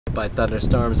by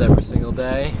thunderstorms every single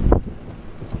day.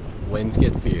 Winds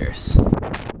get fierce.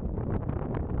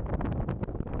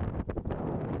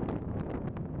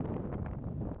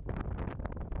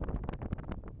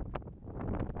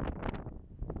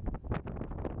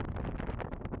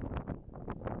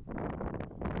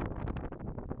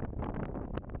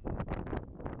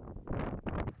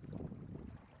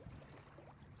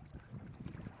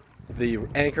 The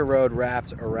anchor road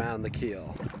wrapped around the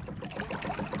keel.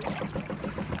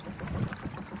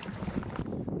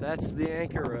 That's the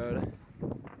anchor road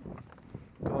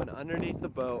going underneath the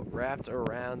boat, wrapped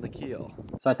around the keel.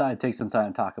 So I thought I'd take some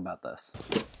time to talk about this.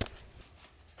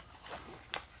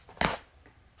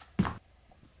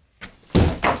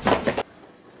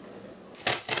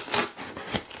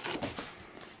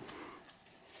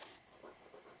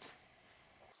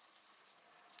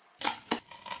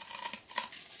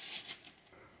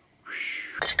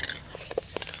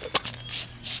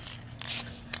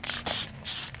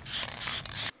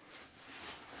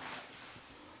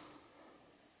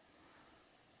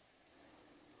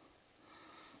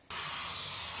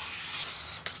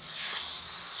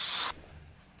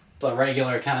 A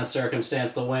regular kind of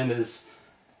circumstance, the wind is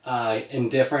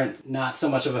indifferent, not so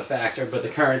much of a factor, but the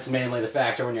current's mainly the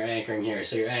factor when you're anchoring here.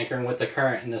 So you're anchoring with the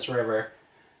current in this river,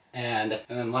 and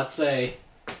then let's say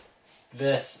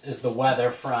this is the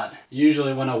weather front.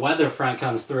 Usually when a weather front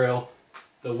comes through,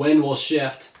 the wind will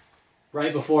shift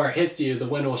right before it hits you. The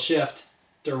wind will shift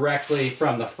directly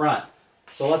from the front.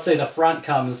 So let's say the front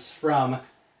comes from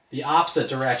the opposite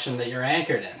direction that you're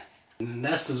anchored in. And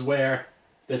this is where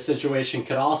this situation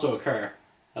could also occur,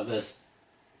 of this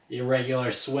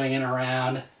irregular swinging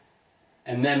around,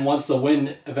 and then once the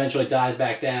wind eventually dies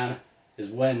back down is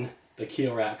when the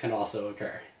keel wrap can also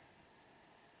occur.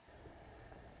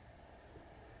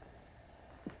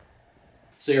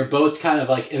 So your boat's kind of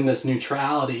like in this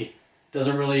neutrality,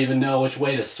 doesn't really even know which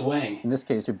way to swing. In this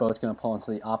case, your boat's going to pull into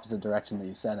the opposite direction that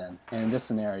you set in, and in this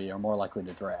scenario you're more likely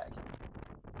to drag.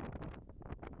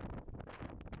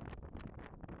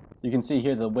 You can see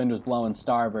here the wind was blowing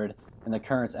starboard and the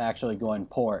current's actually going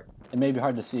port. It may be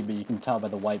hard to see, but you can tell by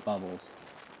the white bubbles.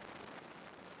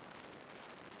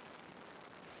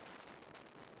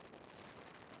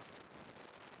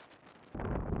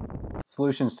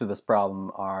 Solutions to this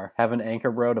problem are: have an anchor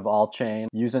road of all chain,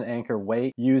 use an anchor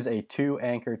weight, use a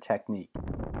 2-anchor technique.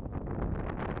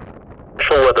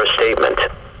 Weather statement.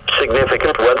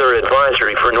 Significant weather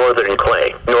advisory for northern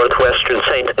Clay, northwestern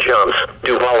St. John's,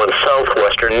 Duval and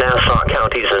southwestern Nassau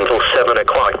counties until 7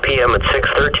 o'clock p.m. at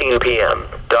 6:13 p.m.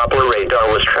 Doppler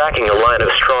radar was tracking a line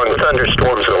of strong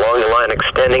thunderstorms along a line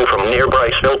extending from near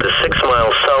Briceville to 6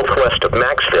 miles southwest of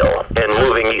Maxville and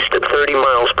moving east at 30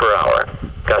 miles per hour.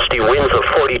 Gusty winds of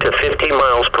 40 to 50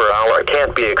 miles per hour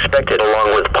can't be expected,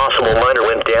 along with possible minor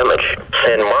wind damage.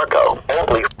 San Marco,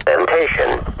 Oakley,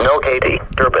 Plantation, Milkady,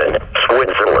 Durban,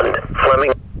 Switzerland,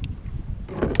 Fleming.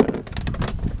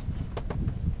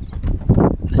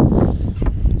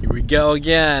 Here we go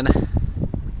again.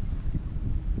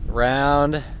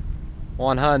 Round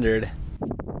 100.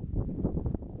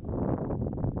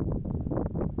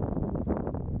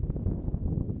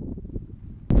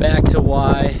 Back to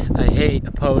why I hate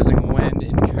opposing wind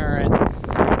and current.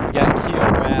 We got keel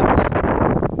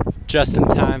wrapped just in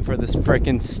time for this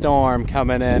frickin' storm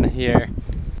coming in here.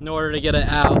 In order to get it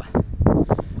out,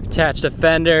 attached a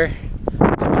fender to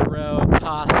the road,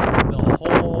 toss the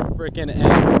whole frickin'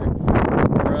 anchor,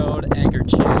 road anchor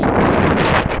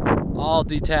chain, all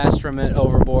detached from it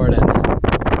overboard, and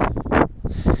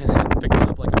picked it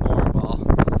up like a bowling ball.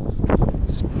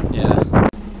 Yeah.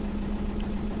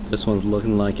 This one's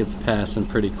looking like it's passing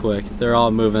pretty quick. They're all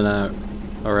moving out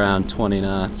around 20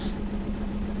 knots.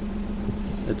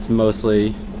 It's most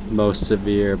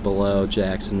severe below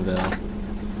Jacksonville.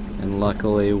 And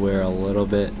luckily we're a little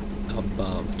bit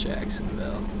above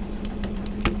Jacksonville.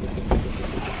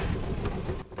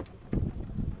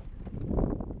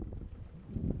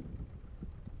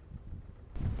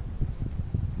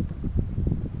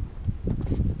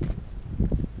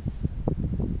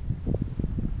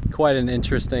 Quite an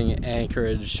interesting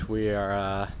anchorage we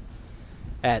are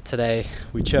at today.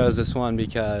 We chose this one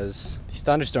because these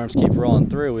thunderstorms keep rolling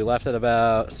through. We left at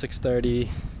about 6:30,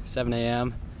 7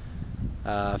 a.m.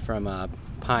 From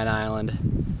Pine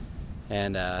Island,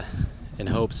 and in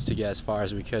hopes to get as far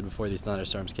as we could before these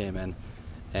thunderstorms came in.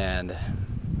 And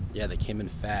yeah, they came in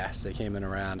fast. They came in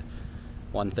around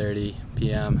 1:30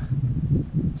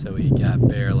 p.m. So we got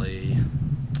barely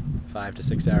 5 to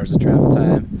 6 hours of travel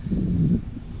time.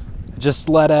 Just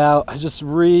let out, I just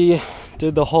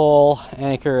redid the whole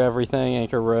anchor, everything,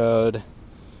 anchor road.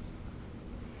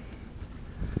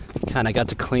 Kind of got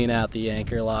to clean out the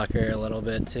anchor locker a little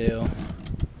bit too.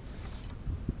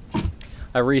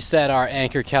 I reset our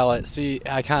anchor kellet. See,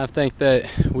 I kind of think that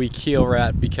we keel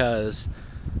wrap because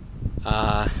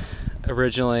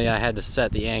originally I had to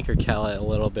set the anchor kellet a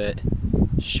little bit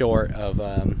short of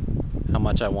how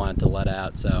much I wanted to let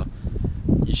out, so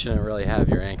you shouldn't really have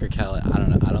your anchor kellet,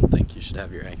 I don't think you should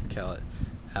have your anchor kellet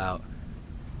out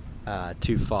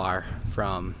too far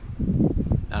from,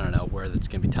 I don't know, where that's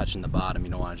going to be touching the bottom. You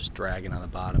don't want to just drag it on the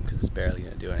bottom because it's barely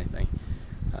going to do anything.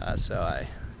 So I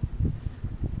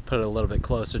put it a little bit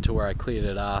closer to where I cleated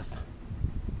it off,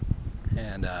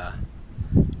 and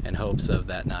in hopes of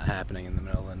that not happening in the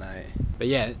middle of the night. But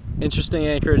yeah, interesting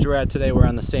anchorage we're at today. We're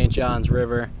on the St. Johns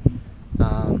River.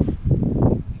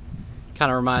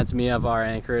 Kind of reminds me of our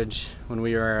anchorage when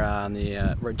we were on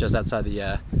the just outside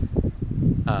the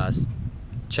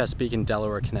Chesapeake and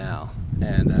Delaware Canal,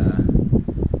 and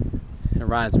it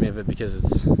reminds me of it because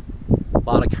it's a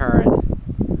lot of current.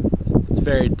 It's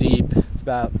very deep. It's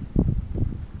about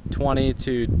 20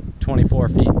 to 24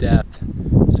 feet depth,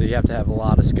 so you have to have a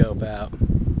lot of scope out,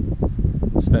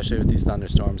 especially with these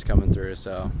thunderstorms coming through.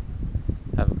 So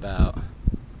I have about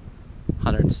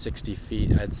 160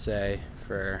 feet, I'd say,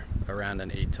 for around an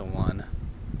 8-to-1.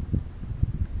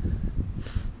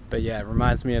 But yeah, it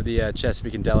reminds me of the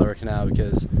Chesapeake and Delaware Canal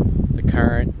because the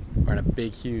current, we're in a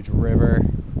big huge river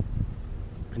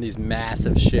and these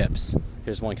massive ships.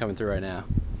 Here's one coming through right now.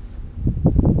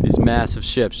 These massive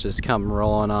ships just come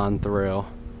rolling on through.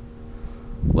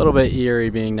 A little bit eerie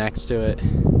being next to it,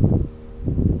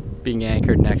 being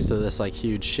anchored next to this like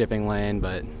huge shipping lane,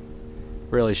 but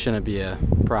really shouldn't be a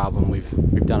problem. We've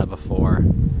done it before,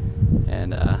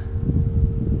 and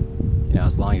you know,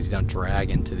 as long as you don't drag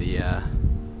into the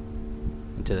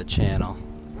channel,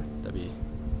 that'd be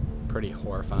pretty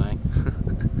horrifying.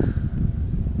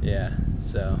 Yeah,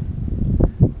 so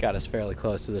got us fairly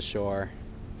close to the shore.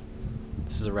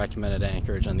 This is a recommended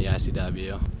anchorage on the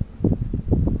ICW.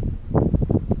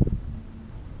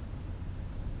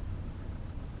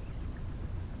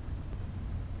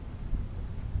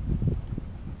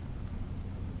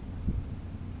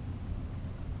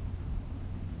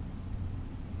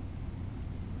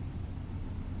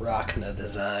 Rocking a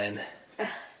design.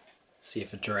 See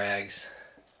if it drags.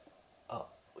 Oh,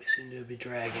 we seem to be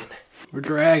dragging. We're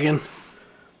dragging.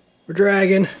 We're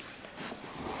dragging.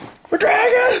 We're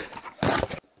dragging!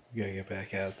 We gotta get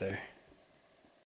back out there.